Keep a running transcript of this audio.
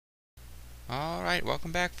Alright,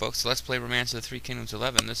 welcome back, folks. So let's play Romance of the Three Kingdoms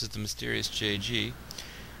 11. This is the mysterious JG.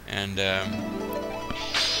 And,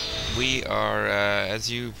 we are,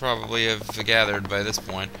 as you probably have gathered by this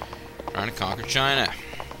point, trying to conquer China.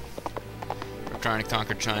 We're trying to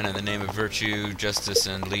conquer China in the name of virtue, justice,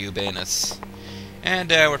 and liubeness. And,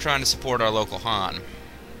 we're trying to support our local Han.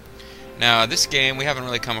 Now, this game, we haven't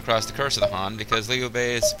really come across the curse of the Han, because Liu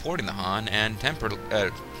Bei is supporting the Han, and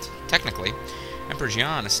technically, Emperor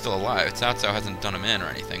Jian is still alive. Cao Cao hasn't done him in or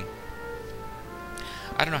anything.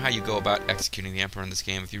 I don't know how you go about executing the Emperor in this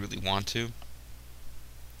game if you really want to.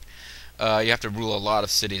 You have to rule a lot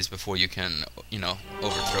of cities before you can,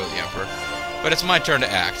 overthrow the Emperor. But it's my turn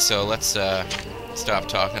to act, so let's stop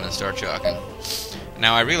talking and start jogging.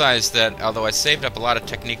 Now, I realize that although I saved up a lot of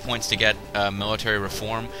technique points to get military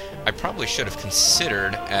reform, I probably should have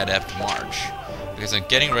considered adept march. Because I'm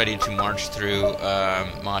getting ready to march through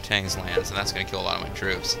Ma Teng's lands, and that's going to kill a lot of my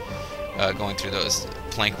troops. Going through those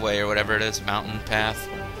plankway or whatever it is, mountain path.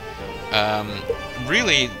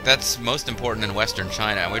 Really, that's most important in Western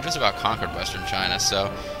China. We just about conquered Western China,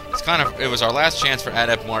 so it was our last chance for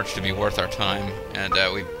adept march to be worth our time, and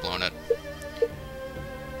we've blown it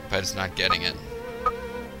by just not getting it.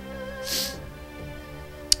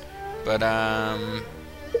 But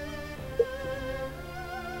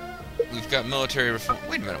we've got military reform.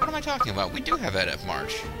 Wait a minute, what am I talking about? We do have adept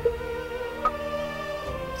march.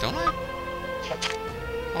 Don't I?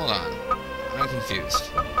 Hold on. I'm confused.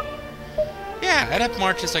 Yeah, adept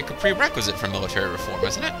march is like a prerequisite for military reform,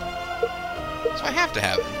 isn't it? So I have to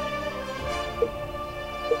have it.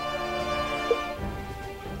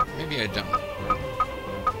 Maybe I don't.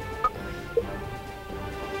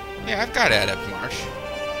 Yeah, I've got adept march.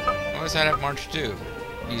 What does adept march do?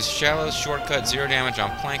 Use shallow shortcut, 0 damage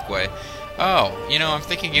on plankway. Oh, I'm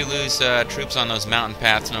thinking you lose troops on those mountain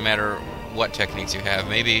paths no matter what techniques you have.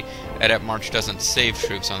 Maybe adept march doesn't save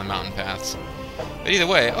troops on the mountain paths. But either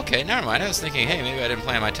way, okay, never mind. I was thinking, hey, maybe I didn't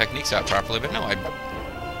plan my techniques out properly, but no,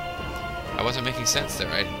 I wasn't making sense there.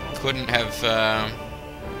 I couldn't have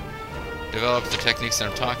developed the techniques that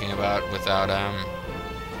I'm talking about without,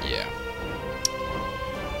 yeah.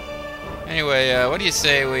 Anyway, what do you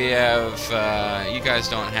say we have, you guys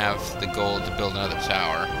don't have the gold to build another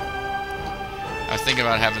tower. I was thinking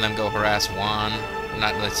about having them go harass Wan,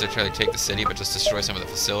 not necessarily take the city, but just destroy some of the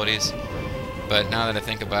facilities. But now that I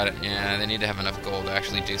think about it, yeah, they need to have enough gold to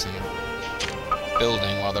actually do some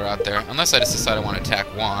building while they're out there. Unless I just decide I want to attack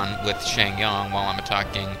Wan with Shangyang while I'm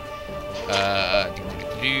attacking,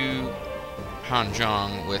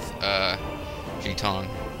 Hanzhong with, Jitong.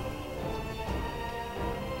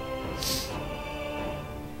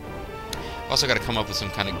 Also got to come up with some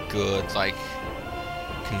kind of good, like,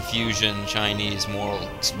 Confucian Chinese moral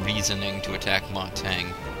reasoning to attack Ma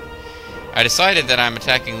Teng. I decided that I'm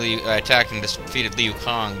attacking defeated Liu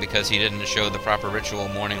Kang because he didn't show the proper ritual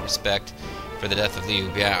mourning respect for the death of Liu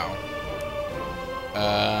Biao.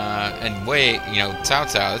 And wait, Cao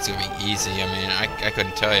Cao, that's gonna be easy. I mean, I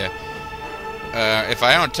couldn't tell you. If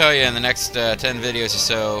I don't tell you in the next 10 videos or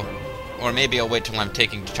so, or maybe I'll wait till I'm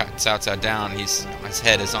taking Cao Cao down. His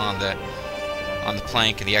head is on the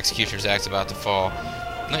plank and the executioner's axe about to fall.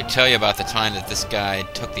 Let me tell you about the time that this guy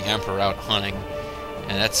took the emperor out hunting,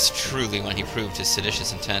 and that's truly when he proved his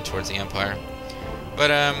seditious intent towards the empire.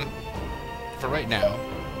 But for right now,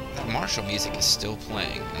 that martial music is still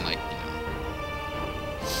playing, and like,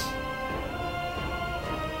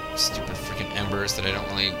 stupid freaking embers that I don't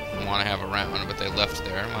really want to have around, but they left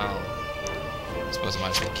there. Well, I suppose I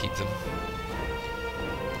might as well keep them.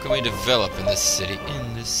 What can we develop in this city?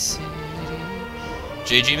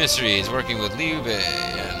 JG Mysteries, working with Liu Bei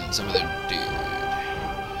and some other dude.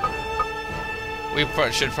 We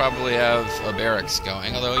should probably have a barracks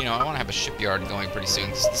going, although, I want to have a shipyard going pretty soon,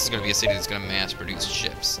 because this is going to be a city that's going to mass-produce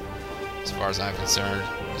ships. As far as I'm concerned,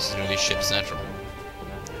 this is going to be ship central.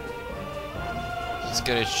 Let's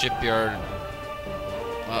get a shipyard.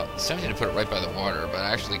 Well, it's tempting to put it right by the water, but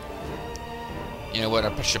actually, you know what,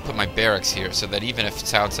 I should put my barracks here, so that even if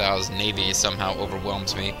Cao Cao's navy somehow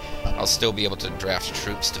overwhelms me, I'll still be able to draft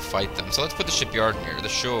troops to fight them. So let's put the shipyard near the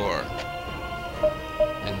shore.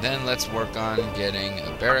 And then let's work on getting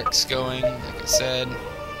a barracks going, like I said.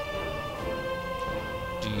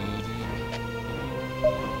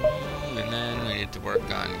 And then we need to work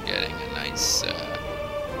on getting a nice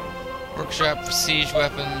workshop for siege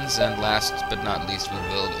weapons, and last but not least, we'll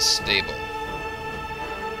build a stable.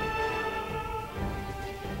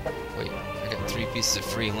 Wait, I got 3 pieces of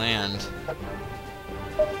free land.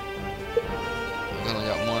 I've only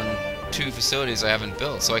got 2 facilities I haven't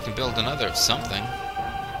built, so I can build another of something.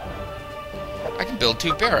 I can build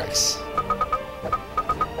 2 barracks.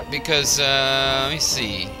 Because, let me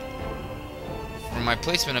see. For my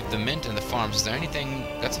placement of the mint and the farms, is there anything...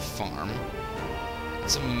 That's a farm.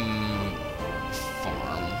 It's a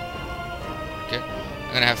farm. Okay.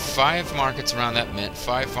 I'm gonna have 5 markets around that mint,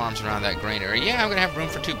 5 farms around that grain area. Yeah, I'm gonna have room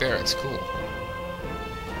for 2 barracks. Cool.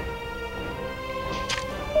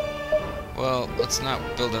 Well, let's not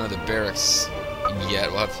build another barracks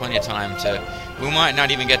yet. We'll have plenty of time to... We might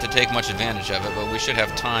not even get to take much advantage of it, but we should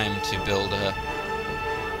have time to build a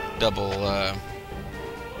double,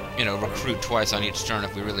 you know, recruit twice on each turn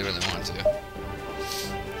if we really, really want to.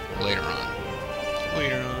 Later on.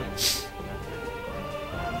 Later on.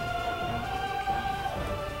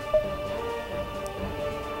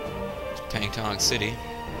 Pangtong City,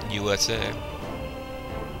 USA.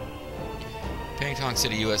 Pangtong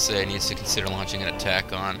City, USA needs to consider launching an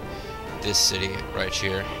attack on this city right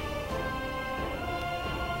here.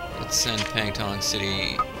 Let's send Pangtong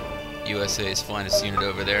City, USA's finest unit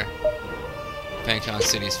over there. Pangtong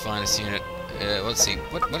City's finest unit. Let's see,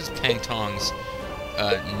 what is Pangtong's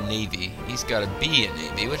navy? He's got a B in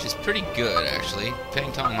navy, which is pretty good actually.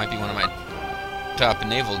 Pangtong might be one of my top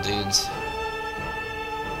naval dudes.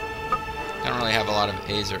 I don't really have a lot of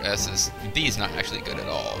A's or S's. B is not actually good at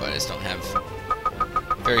all, but I just don't have...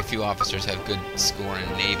 Very few officers have good score in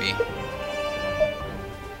Navy.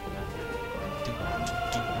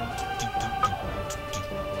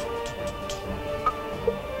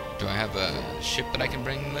 Do I have a ship that I can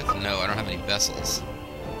bring them with? No, I don't have any vessels.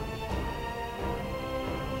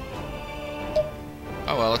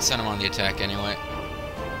 Oh well, let's send them on the attack anyway.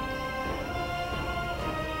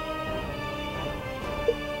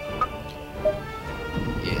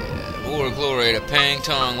 Yeah, more glory to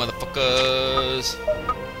Pangtong, motherfuckers!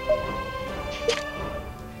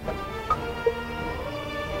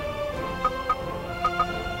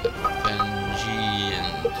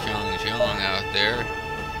 Out there,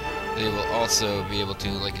 they will also be able to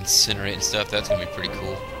like incinerate and stuff. That's gonna be pretty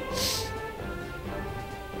cool.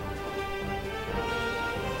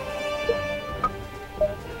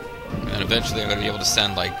 And then eventually I'm gonna be able to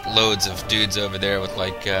send like loads of dudes over there with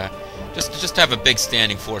like just have a big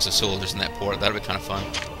standing force of soldiers in that port. That'll be kind of fun.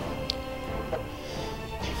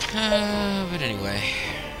 But anyway.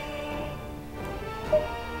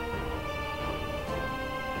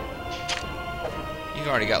 You've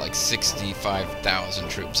already got like 65,000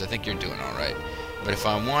 troops. I think you're doing alright. But if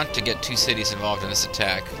I want to get 2 cities involved in this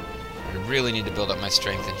attack, I really need to build up my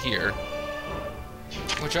strength in here.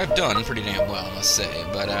 Which I've done pretty damn well, I must say.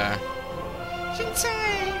 But,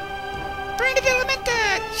 Shinsai! Brain development!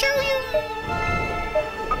 Show you!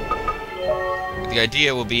 The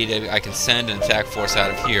idea will be that I can send an attack force out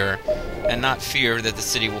of here and not fear that the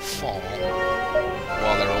city will fall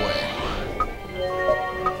while they're away.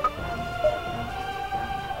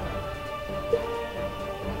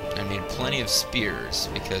 Plenty of spears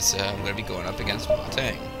because I'm going to be going up against Ma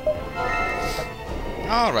Teng.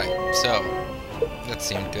 Alright, so that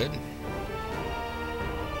seemed good.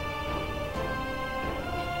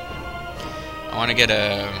 I want to get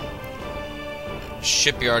a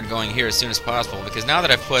shipyard going here as soon as possible because now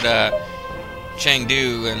that I've put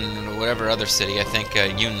Chengdu and whatever other city, I think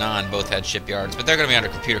Yunnan both had shipyards, but they're going to be under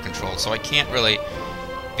computer control, so I can't really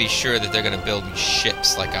be sure that they're going to build me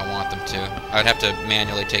ships like I want them to. I would have to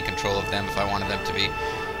manually take control of them if I wanted them to be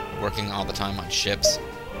working all the time on ships.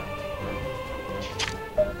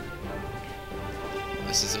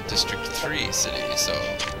 This is a District 3 city, so...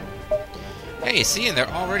 Hey, see, and they're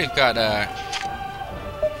already got,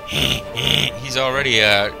 he's already,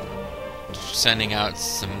 sending out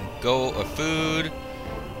some food,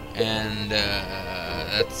 and,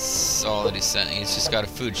 that's all that he's sending. He's just got a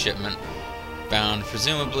food shipment bound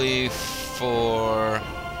presumably for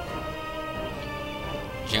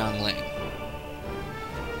Jiangling.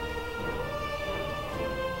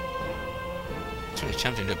 It's really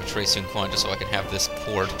tempting to betray Sun Quan just so I can have this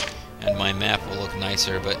port and my map will look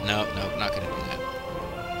nicer, but no, not gonna do that.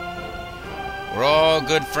 We're all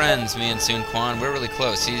good friends, me and Sun Quan. We're really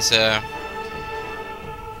close. He's,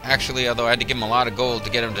 actually, although I had to give him a lot of gold to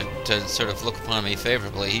get him to sort of look upon me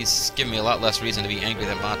favorably, he's given me a lot less reason to be angry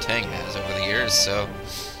than Ma Teng has over the years, so...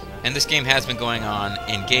 And this game has been going on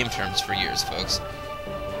in game terms for years, folks.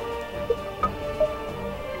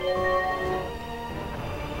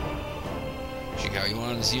 Zhigao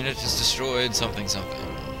Yuan's unit is destroyed, something.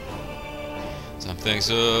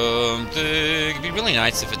 It'd be really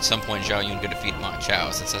nice if at some point Zhao Yun could defeat Ma Chao,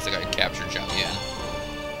 since that's the guy who captured Zhao Yun.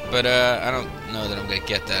 But, I don't know that I'm going to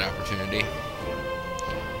get that opportunity.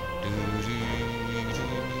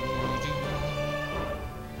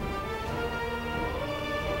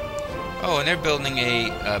 Oh, and they're building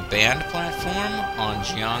a band platform on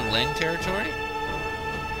Jiangling territory?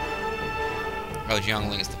 Oh,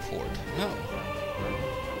 Jiangling is the port. No.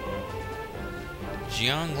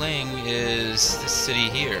 Jiangling is this city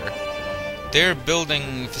here. They're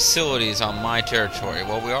building facilities on my territory.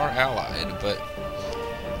 Well, we are allied, but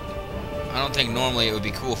I don't think normally it would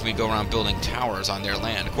be cool for me to go around building towers on their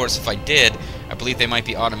land. Of course, if I did, I believe they might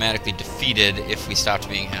be automatically defeated if we stopped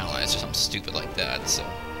being allies or something stupid like that. So,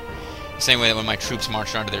 the same way that when my troops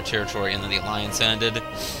marched onto their territory and then the alliance ended,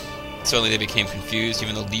 suddenly they became confused,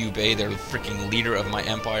 even though Liu Bei, their freaking leader of my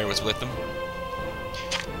empire, was with them.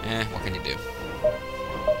 What can you do?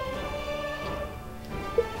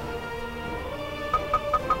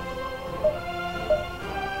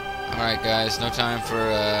 Alright guys, no time for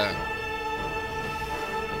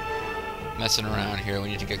messing around here. We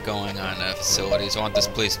need to get going on facilities. I want this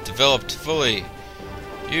place developed fully.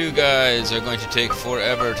 You guys are going to take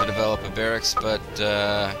forever to develop a barracks, but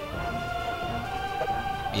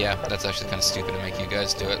yeah, that's actually kind of stupid to make you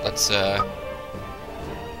guys do it. Let's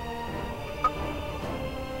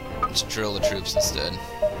drill the troops instead.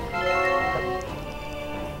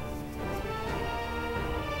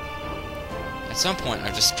 At some point,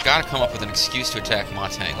 I've just got to come up with an excuse to attack Ma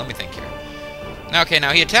Teng. Let me think here. Now, okay,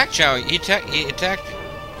 now he attacked and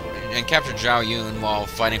captured Zhao Yun while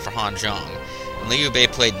fighting for Han Zhong. And Liu Bei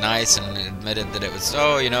played nice and admitted that it was,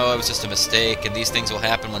 oh, you know, it was just a mistake, and these things will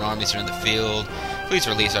happen when armies are in the field. Please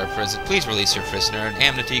release our please release your prisoner, and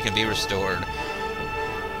amnesty can be restored.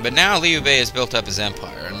 But now Liu Bei has built up his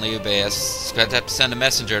empire, and Liu Bei has got to send a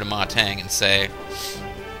messenger to Ma Teng and say,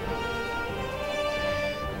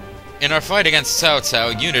 in our fight against Cao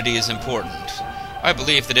Cao, unity is important. I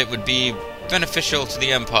believe that it would be beneficial to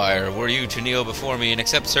the Empire were you to kneel before me and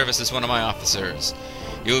accept service as one of my officers.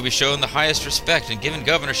 You will be shown the highest respect and given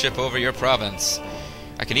governorship over your province.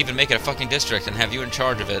 I can even make it a fucking district and have you in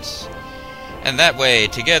charge of it. And that way,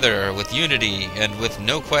 together, with unity and with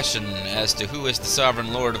no question as to who is the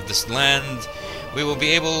sovereign lord of this land, we will be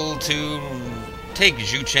able to take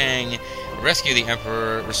Zhuchang, rescue the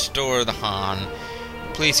Emperor, restore the Han.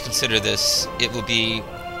 Please consider this. It will be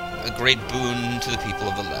a great boon to the people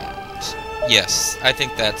of the land. Yes, I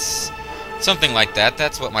think that's something like that.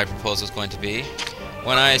 That's what my proposal is going to be.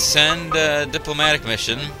 When I send a diplomatic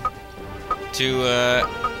mission to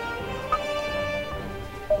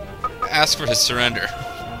ask for his surrender.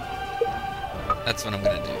 That's what I'm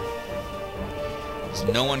going to do.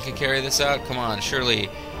 So no one can carry this out? Come on, surely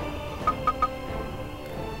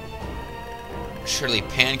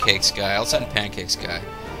Pancake Sky. I'll send Pancake Sky.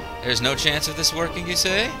 There's no chance of this working, you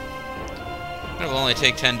say? It will only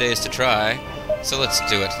take 10 days to try, so let's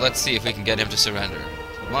do it. Let's see if we can get him to surrender.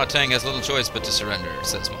 Ma Teng has little choice but to surrender,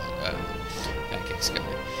 says Pancake Sky.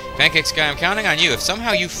 Pancake Sky, I'm counting on you. If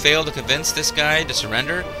somehow you fail to convince this guy to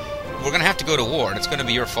surrender, we're going to have to go to war, and it's going to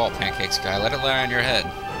be your fault, Pancake Sky. Let it lie on your head.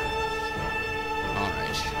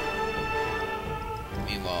 Alright.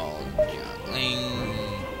 Meanwhile, Jiangling.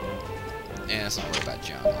 Yeah, let's not worry about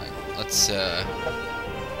Jiangling. Let's,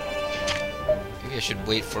 maybe I should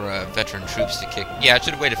wait for veteran troops to kick... Yeah, I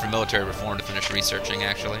should have waited for military reform to finish researching,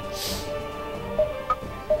 actually.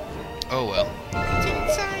 Oh well.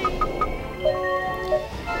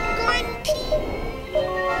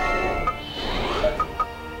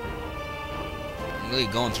 I'm really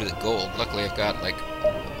going through the gold. Luckily, I've got, like,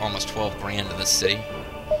 almost 12 grand in this city.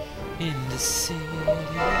 In the city.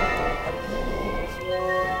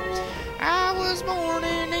 I was born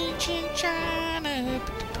in ancient China,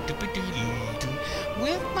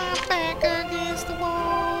 with my back against the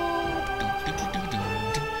wall.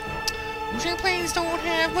 Planes don't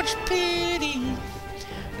have much pity.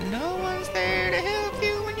 No one's there to help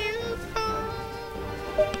you when you fall.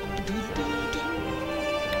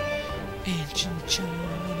 Ancient China.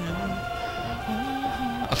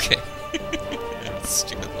 Okay.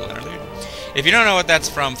 Stupid little interlude. If you don't know what that's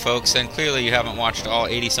from, folks, then clearly you haven't watched all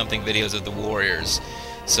 80-something videos of the Warriors.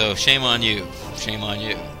 So shame on you. Shame on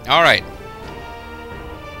you. Alright.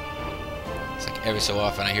 It's like every so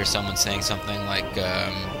often I hear someone saying something like,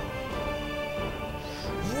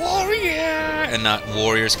 Warrior! And not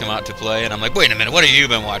Warriors come out to play, and I'm like, wait a minute, what have you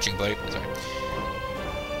been watching, buddy? Sorry.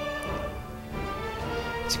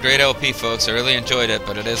 It's a great LP, folks. I really enjoyed it,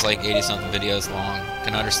 but it is like 80-something videos long.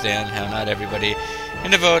 Can understand how not everybody can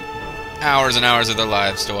devote hours and hours of their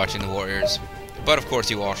lives to watching the Warriors. But, of course,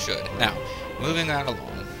 you all should. Now, moving right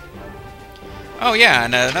along. Oh, yeah,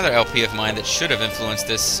 and another LP of mine that should have influenced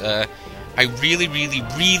this, I really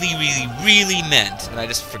meant, and I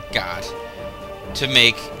just forgot, to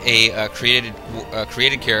make a created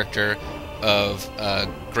character of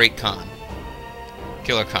Great Khan,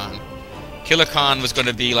 Killer Khan. Killer Khan was going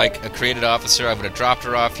to be like a created officer. I would have dropped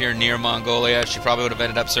her off here near Mongolia. She probably would have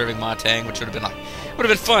ended up serving Ma Teng, which would have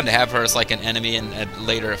been fun to have her as like an enemy and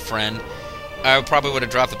later a friend. I probably would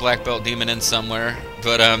have dropped the Black Belt Demon in somewhere,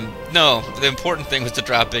 but no. The important thing was to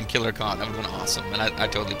drop in Killer Khan. That would have been awesome, and I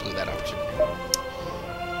totally blew that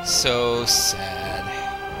opportunity. So sad.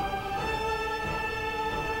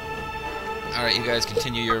 All right, you guys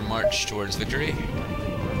continue your march towards victory.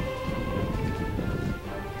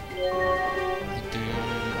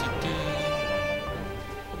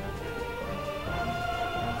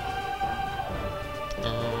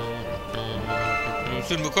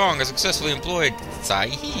 Sun Wukong has successfully employed Tsai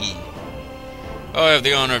He. I have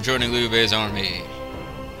the honor of joining Liu Bei's army.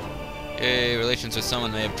 Yay, relations with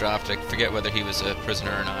someone may have dropped. I forget whether he was a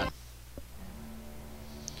prisoner or not.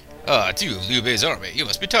 Ah, to Liu Bei's army. You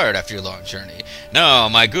must be tired after your long journey. Now,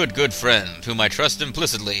 my good friend, whom I trust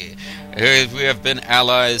implicitly, we have been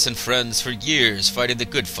allies and friends for years, fighting the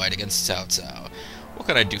good fight against Cao Cao. What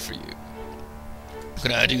can I do for you? What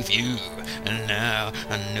can I do for you? And now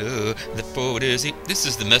I know the forward is... This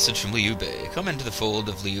is the message from Liu Bei. Come into the fold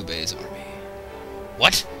of Liu Bei's army.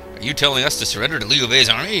 What? Are you telling us to surrender to Liu Bei's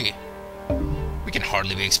army? We can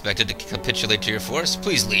hardly be expected to capitulate to your force.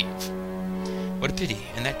 Please leave. What a pity.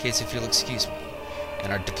 In that case, if you'll excuse me.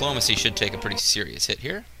 And our diplomacy should take a pretty serious hit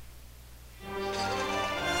here.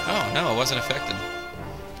 Oh, no, it wasn't affected.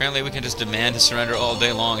 Apparently we can just demand his surrender all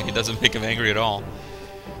day long and he doesn't make him angry at all.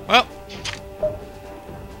 Well...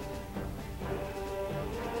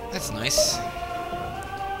 that's nice.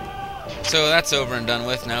 So that's over and done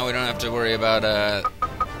with. Now we don't have to worry about,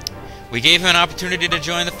 we gave him an opportunity to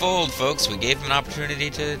join the fold, folks. We gave him an opportunity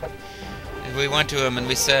to... We went to him and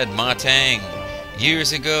we said, Ma Teng,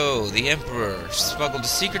 years ago, the Emperor smuggled a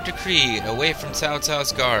secret decree away from Cao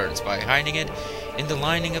Cao's guards by hiding it in the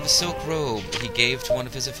lining of a silk robe he gave to one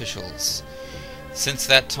of his officials. Since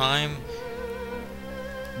that time,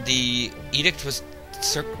 the edict was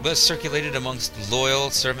circulated amongst loyal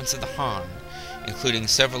servants of the Han, including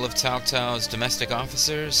several of Cao Cao's domestic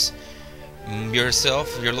officers,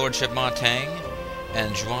 yourself, your lordship Ma Teng,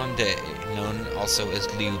 and Zhuan De, known also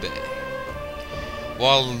as Liu Bei.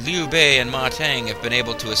 While Liu Bei and Ma Teng have been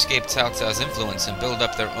able to escape Cao Cao's influence and build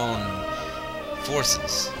up their own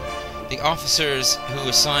forces, the officers who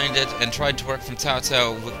assigned it and tried to work from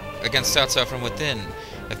against Cao Cao from within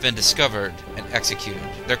have been discovered and executed,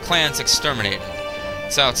 their clans exterminated.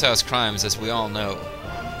 Cao Cao's crimes, as we all know,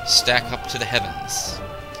 stack up to the heavens.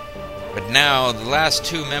 But now, the last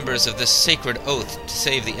two members of this sacred oath to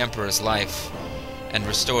save the Emperor's life and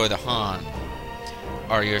restore the Han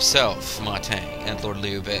are yourself, Ma Teng, and Lord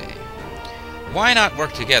Liu Bei. Why not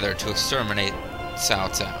work together to exterminate Cao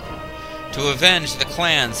Cao, to avenge the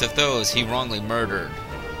clans of those he wrongly murdered,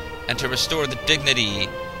 and to restore the dignity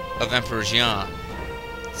of Emperor Jian,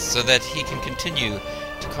 so that he can continue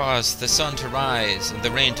to cause the sun to rise and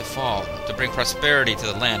the rain to fall, to bring prosperity to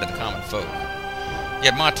the land of the common folk.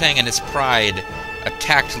 Yet Ma Teng in his pride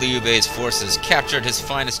attacked Liu Bei's forces, captured his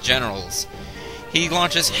finest generals. He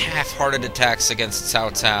launches half-hearted attacks against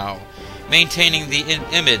Cao Cao, maintaining the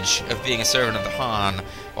image of being a servant of the Han,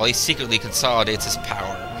 while he secretly consolidates his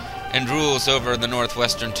power and rules over the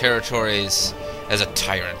northwestern territories as a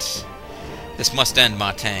tyrant. This must end,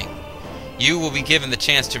 Ma Teng. You will be given the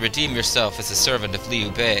chance to redeem yourself as a servant of Liu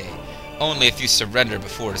Bei, only if you surrender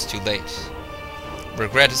before it is too late.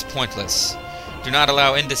 Regret is pointless. Do not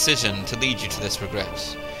allow indecision to lead you to this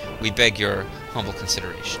regret. We beg your humble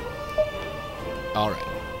consideration. Alright.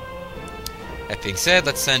 That being said,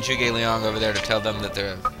 let's send Zhuge Liang over there to tell them that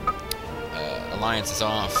their alliance is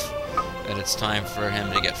off, and it's time for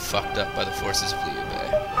him to get fucked up by the forces of Liu Bei.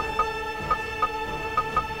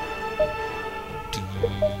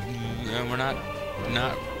 We're not,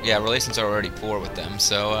 yeah, relations are already poor with them,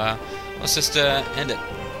 so let's just end it.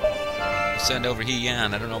 Send over He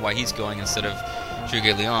Yan. I don't know why he's going instead of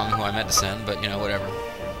Zhuge Liang, who I meant to send, but, you know, whatever.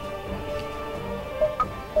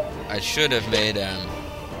 I should have made, I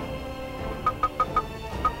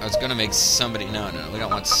was gonna make somebody, no, we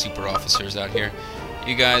don't want super officers out here.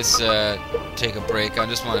 You guys, take a break. I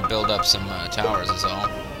just want to build up some, towers is all.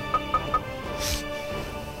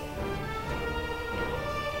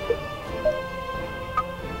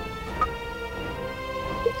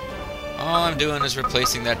 All I'm doing is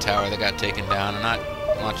replacing that tower that got taken down. I'm not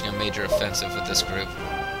launching a major offensive with this group.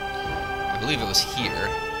 I believe it was here.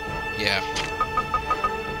 Yeah.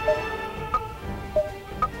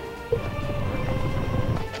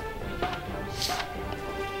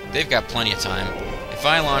 They've got plenty of time. If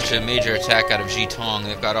I launch a major attack out of Jitong,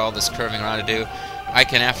 they've got all this curving around to do. I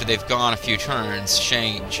can, after they've gone a few turns,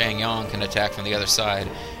 Shangyang can attack from the other side.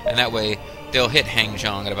 And that way, they'll hit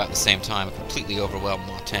Hangzhou at about the same time and completely overwhelm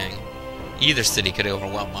Ma Teng. Either city could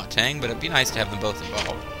overwhelm Ma Teng, but it'd be nice to have them both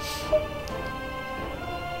involved.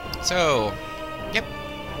 So, yep.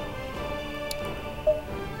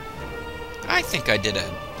 I think I did a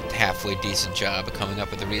halfway decent job of coming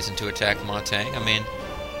up with a reason to attack Ma Teng. I mean,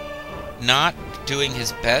 not doing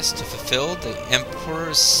his best to fulfill the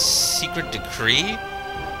Emperor's secret decree?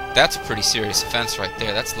 That's a pretty serious offense right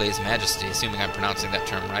there. That's lèse majesty, assuming I'm pronouncing that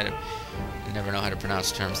term right. I never know how to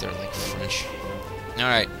pronounce terms that are like French.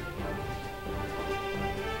 Alright.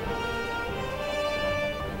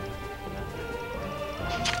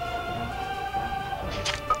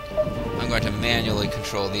 I'm going to manually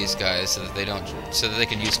control these guys so that they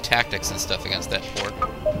can use tactics and stuff against that port.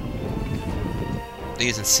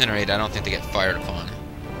 These incinerate, I don't think they get fired upon.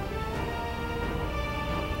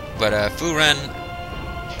 But Fu Ren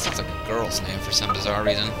sounds like a girl's name for some bizarre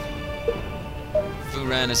reason. Fu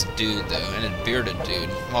Ren is a dude though, and a bearded dude.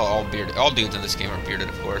 Well, all dudes in this game are bearded,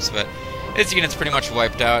 of course, but its unit's pretty much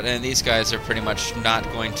wiped out, and these guys are pretty much not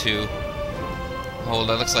going to hold.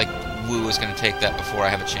 It looks like Wu is going to take that before I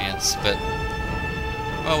have a chance, but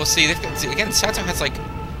well, we'll see. Again, Cao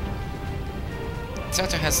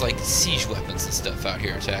has like siege weapons and stuff out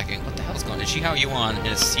here attacking. What the hell's going on? Is Shihao Yuan in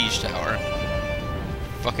a siege tower,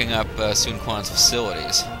 fucking up Sun Quan's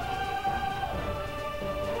facilities?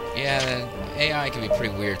 Yeah, the AI can be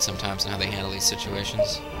pretty weird sometimes in how they handle these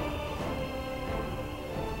situations.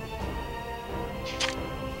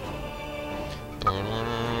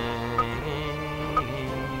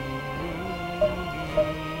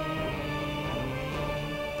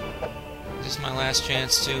 This is my last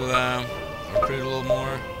chance to recruit a little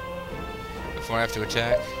more before I have to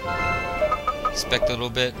attack. Expect a little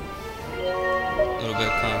bit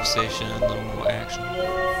of conversation, a little more action.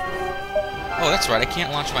 Oh, that's right, I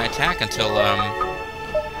can't launch my attack until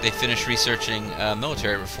they finish researching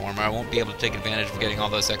military reform, or I won't be able to take advantage of getting all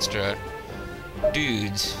those extra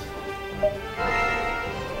dudes.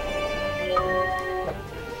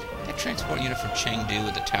 That transport unit from Chengdu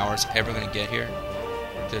with the towers ever going to get here?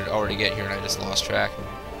 Did it already get here and I just lost track?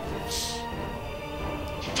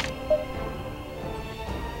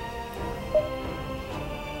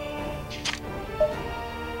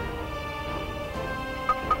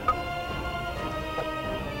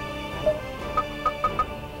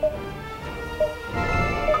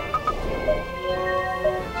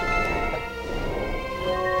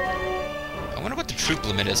 Troop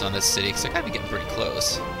limit is on this city, because I gotta be getting pretty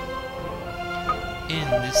close. In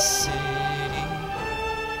this city.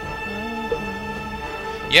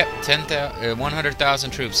 Yep,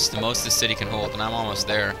 100,000 troops is the most this city can hold, and I'm almost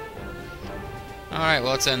there. Alright,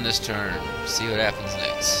 well, let's end this turn. See what happens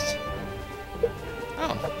next.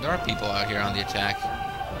 Oh, there are people out here on the attack.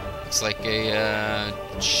 Looks like a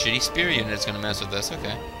shitty spear unit is going to mess with us.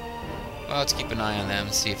 Okay. Well, let's keep an eye on them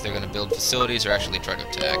and see if they're going to build facilities or actually try to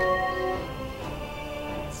attack.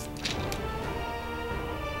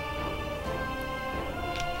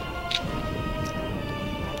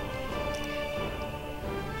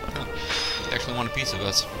 Actually want a piece of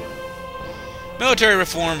us. Military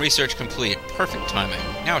reform research complete. Perfect timing.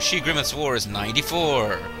 Now Shi Grimmeth's war is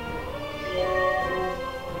 94.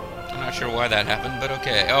 I'm not sure why that happened, but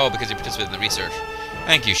okay. Oh, because he participated in the research.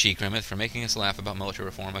 Thank you, Shi Grimmeth, for making us laugh about military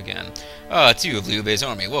reform again. It's you of Liu Bei's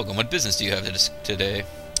army. Welcome. What business do you have today?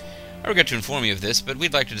 I regret to inform you of this, but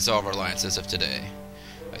we'd like to dissolve our alliance as of today.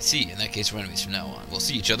 I see. In that case, we're enemies from now on. We'll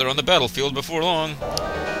see each other on the battlefield before long.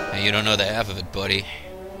 Hey, you don't know the half of it, buddy.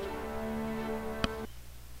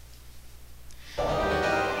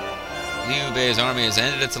 Liu Bei's army has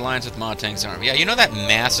ended its alliance with Ma Teng's army. Yeah, you know that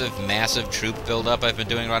massive troop buildup I've been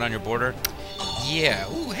doing right on your border? Yeah.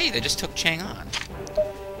 Ooh, hey, they just took Chang'an.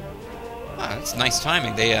 Wow, that's nice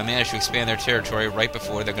timing. They managed to expand their territory right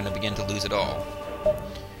before they're going to begin to lose it all.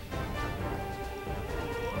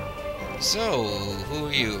 So, who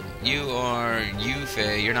are you? You are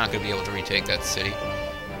Yufei. You're not going to be able to retake that city.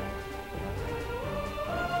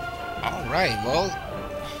 Alright, well...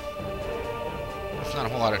 there's not a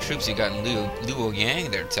whole lot of troops you got in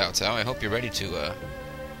Luoyang there, Cao Cao. I hope you're ready to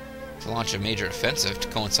launch a major offensive to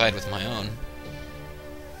coincide with my own.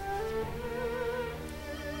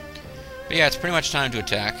 But yeah, it's pretty much time to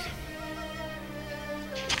attack.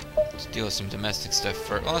 Let's deal with some domestic stuff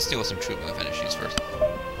first. Well, let's deal with some troop movement issues first.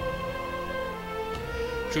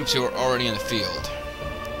 Troops who are already in the field.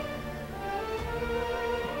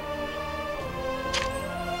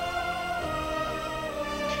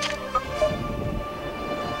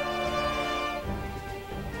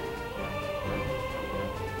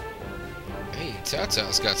 Cao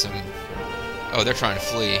Cao's got some... oh, they're trying to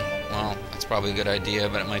flee. Well, that's probably a good idea,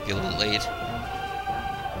 but it might be a little late.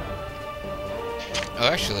 Oh,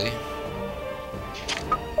 actually,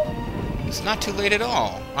 it's not too late at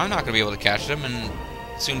all. I'm not going to be able to catch them in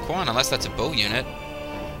Sun Quan unless that's a bow unit.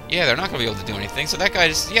 Yeah, they're not going to be able to do anything. So that guy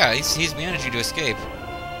just, yeah, he's managed to escape.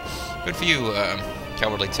 Good for you,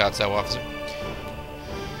 cowardly Cao Cao officer.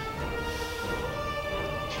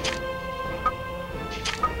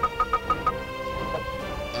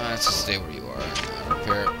 Let's just stay where you are.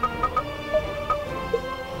 Repair.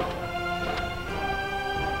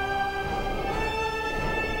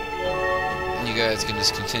 You guys can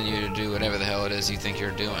just continue to do whatever the hell it is you think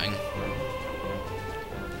you're doing.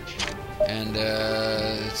 And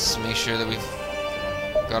let's make sure that we've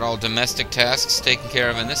got all domestic tasks taken care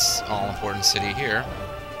of in this all-important city here.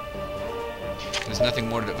 There's nothing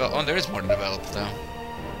more to develop. Oh, there is more to develop, though.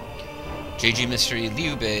 JG Mystery,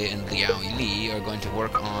 Liu Bei, and Liao Li are going to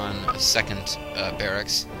work on a second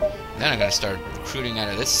barracks. And then I'm going to start recruiting out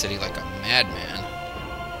of this city like a madman.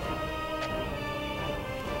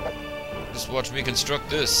 Just watch me construct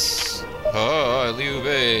this. Oh, Liu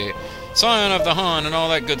Bei, Scion of the Han, and all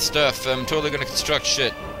that good stuff. I'm totally going to construct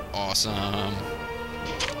shit. Awesome.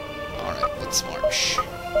 Alright, let's march.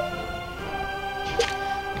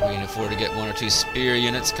 We can afford to get 1 or 2 spear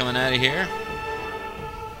units coming out of here.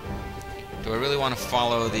 Do I really want to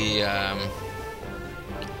follow the,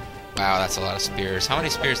 Wow, that's a lot of spears. How many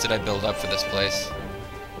spears did I build up for this place?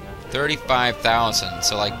 35,000.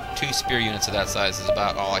 So, like, 2 spear units of that size is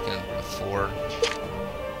about all I can afford.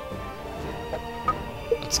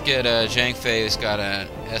 Let's get, Zhang Fei, who's got an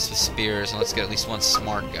S with spears, and let's get at least 1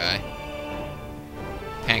 smart guy.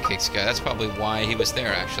 Pancakes guy. That's probably why he was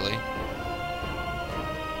there, actually.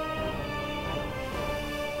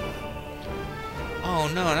 Oh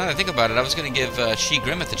no, now that I think about it, I was going to give Shi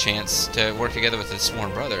Grimmeth a chance to work together with his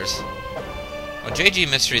sworn brothers. Well, JG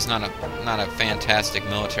Mystery is not a fantastic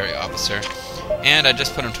military officer, and I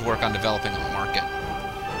just put him to work on developing a market.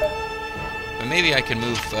 But maybe I can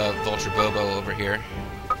move Vulture Bobo over here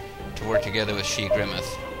to work together with Shi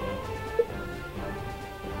Grimmeth.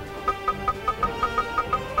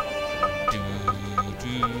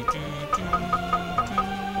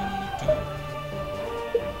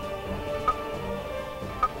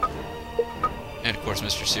 And of course,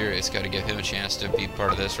 Mr. Serious, got to give him a chance to be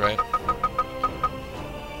part of this, right? I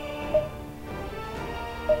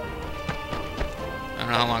don't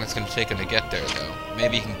know how long it's going to take him to get there, though.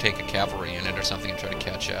 Maybe he can take a cavalry unit or something and try to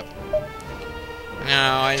catch up.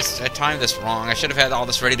 No, I timed this wrong. I should have had all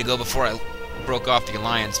this ready to go before I broke off the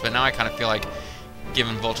alliance, but now I kind of feel like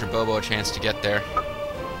giving Vulture Bobo a chance to get there.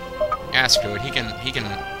 Ah, screw it. He can.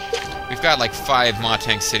 We've got like 5 Ma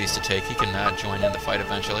Teng cities to take. He can join in the fight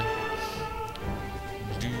eventually.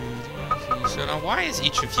 So now, why is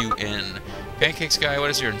each of you in? Pancakes guy, what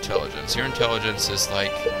is your intelligence? Your intelligence is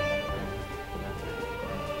like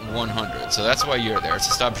 100, so that's why you're there. It's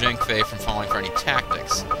to stop Zhang Fei from falling for any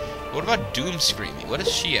tactics. But what about Doom Screamy? What is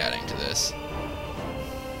she adding to this?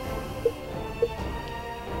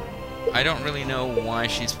 I don't really know why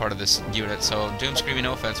she's part of this unit, so Doom Screamy,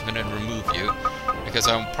 no offense, I'm going to remove you, because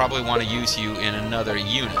I probably want to use you in another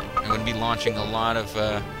unit. I'm going to be launching a lot of,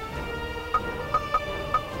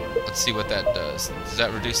 let's see what that does. Does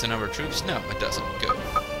that reduce the number of troops? No, it doesn't. Good.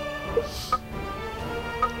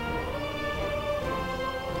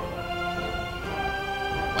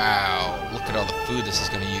 Wow, look at all the food this is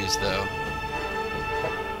going to use, though.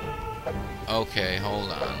 Okay, hold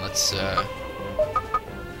on. Let's,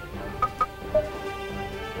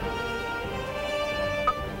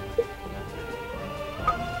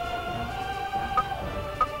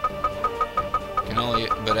 can only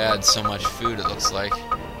but add so much food, it looks like.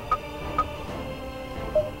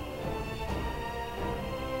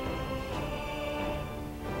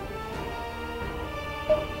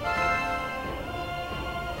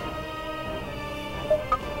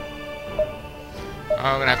 Oh,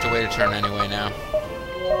 I'm gonna have to wait a turn anyway now.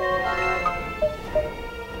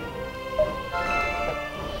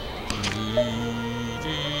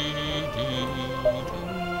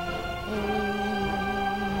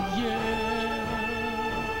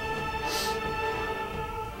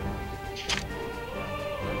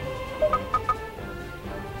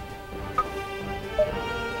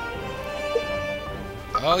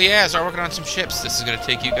 Oh yeah, start working on some ships. This is gonna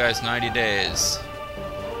take you guys 90 days.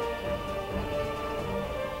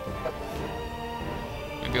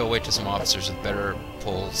 Maybe I'll wait till some officers with better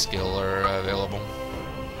pull skill are available.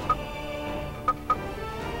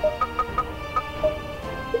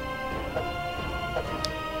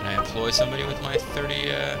 Can I employ somebody with my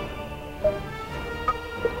 30,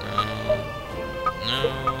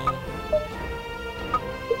 No.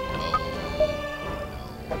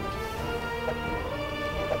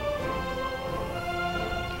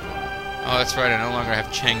 Oh, that's right, I no longer have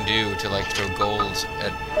Chengdu to, like, throw gold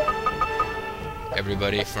at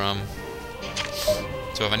everybody from.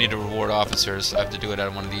 So if I need to reward officers, I have to do it out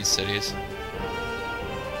of one of these cities.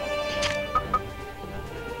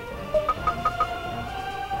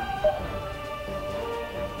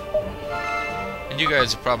 And you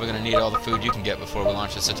guys are probably going to need all the food you can get before we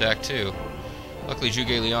launch this attack, too. Luckily,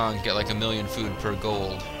 Zhuge Liang can get like 1,000,000 food per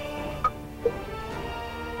gold.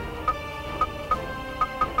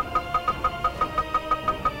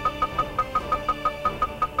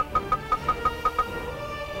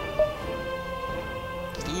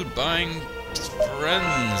 Food buying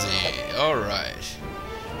frenzy. Alright.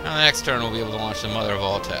 Now the next turn we'll be able to launch the mother of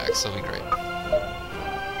all attacks. That'll be great.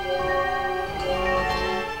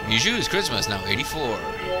 Miju's charisma is now 84.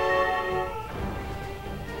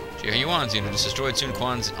 Jia Yuan's unit has destroyed Sun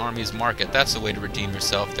Quan's army's market. That's the way to redeem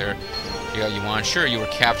yourself there, Jia Yuan. Sure, you were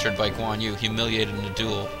captured by Guan Yu, humiliated in a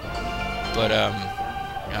duel. But,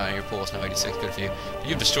 your pool is now 86, good for you. But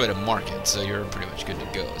you've destroyed a market, so you're pretty much good to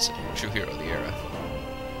go. It's a true hero of the era.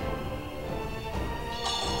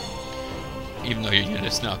 Even though your unit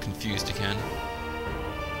is now confused again.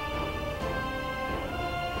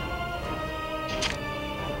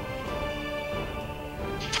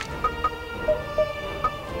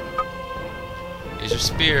 These are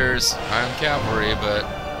spears. I'm cavalry, but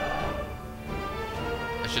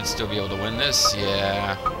I should still be able to win this.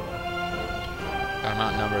 Yeah. I'm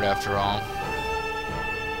outnumbered after all.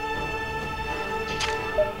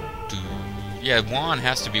 Yeah, Juan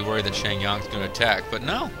has to be worried that Shengyang's going to attack, but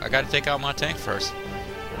no, I got to take out Ma Teng first.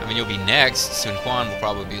 I mean, you'll be next. Sun Quan will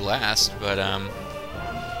probably be last, but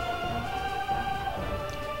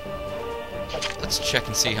let's check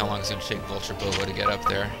and see how long it's going to take Vulture Bobo to get up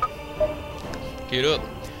there. Get up,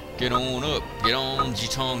 get on up, get on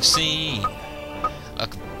Jitong scene,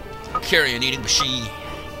 like a carrion eating machine.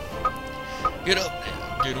 Get up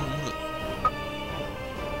now, get on up.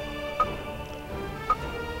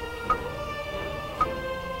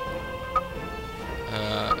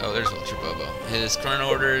 Oh, there's Vulture Bobo. His current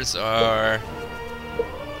orders are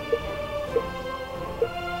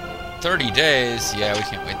 30 days. Yeah, we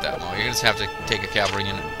can't wait that long. You're gonna just have to take a cavalry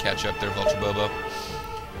unit and catch up there, Vulture Bobo.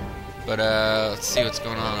 But let's see what's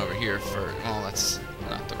going on over here for. Oh, that's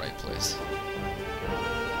not the right place.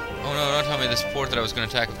 Oh no! Don't tell me this port that I was going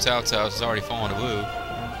to attack with Cao Cao has already fallen to Wu.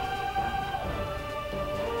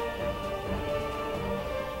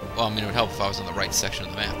 Well, I mean, it would help if I was on the right section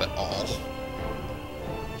of the map at all.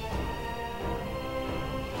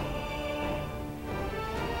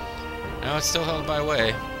 No, it's still held by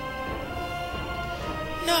Wei.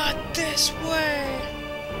 Not this way!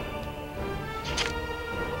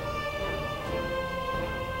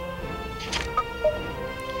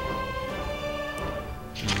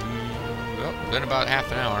 Well, been about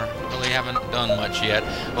half an hour. Really haven't done much yet.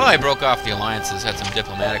 Well, I broke off the alliances, had some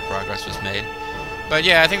diplomatic progress was made. But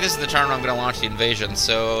yeah, I think this is the turn when I'm going to launch the invasion,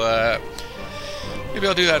 so maybe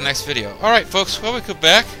I'll do that in the next video. Alright, folks, well, we come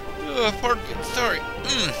back. Pardon me, sorry.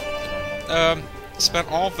 Spent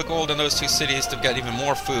all of the gold in those two cities to get even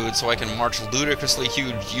more food so I can march ludicrously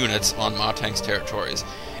huge units on Ma Teng's territories.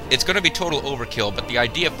 It's going to be total overkill, but the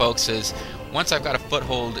idea, folks, is once I've got a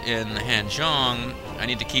foothold in Hanzhong, I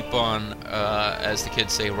need to keep on, as the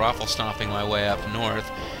kids say, raffle stomping my way up north,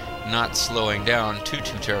 not slowing down too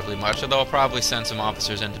terribly much, although I'll probably send some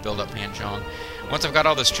officers in to build up Hanzhong. Once I've got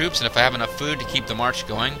all those troops, and if I have enough food to keep the march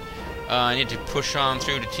going, I need to push on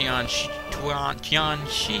through to Tianxi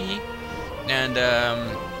and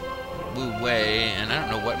Wu Wei, and I don't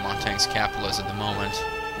know what Ma Teng's capital is at the moment.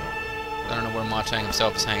 I don't know where Ma Teng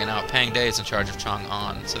himself is hanging out. Pang Day is in charge of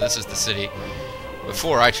Chang'an, so this is the city.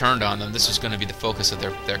 Before I turned on them, this was going to be the focus of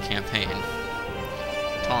their campaign.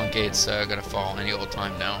 Tong Gate's going to fall any old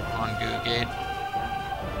time now. Hangu Gate,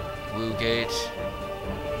 Wu Gate.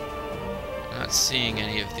 I'm not seeing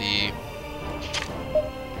any of the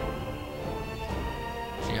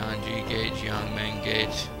Jianji Gate, Jiangmeng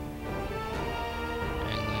Gate,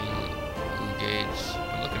 Angling, Wu Gate.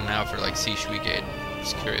 I'm looking now for like Sishui Gate.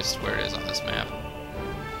 Just curious where it is on this map.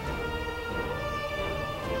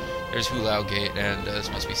 There's Hulao Gate, and this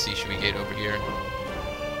must be Sishui Gate over here.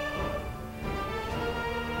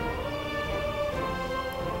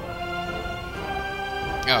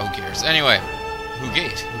 Oh, who cares? Anyway, Wu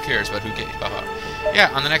Gate. Who cares about Wu Gate? Haha. Yeah,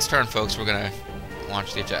 on the next turn, folks, we're gonna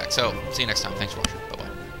launch the attack. So, see you next time. Thanks for watching.